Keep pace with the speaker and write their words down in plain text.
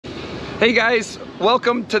Hey guys,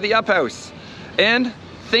 welcome to the UPHouse, and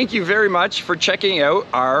thank you very much for checking out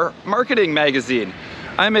our marketing magazine.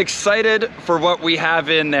 I'm excited for what we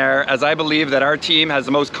have in there, as I believe that our team has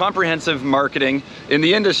the most comprehensive marketing in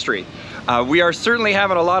the industry. We are certainly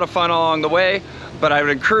having a lot of fun along the way, but I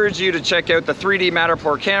would encourage you to check out the 3D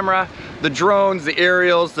Matterport camera, the drones, the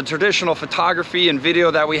aerials, the traditional photography and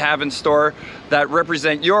video that we have in store that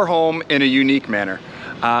represent your home in a unique manner.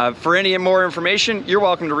 For any more information, you're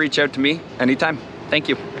welcome to reach out to me anytime. Thank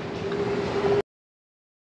you.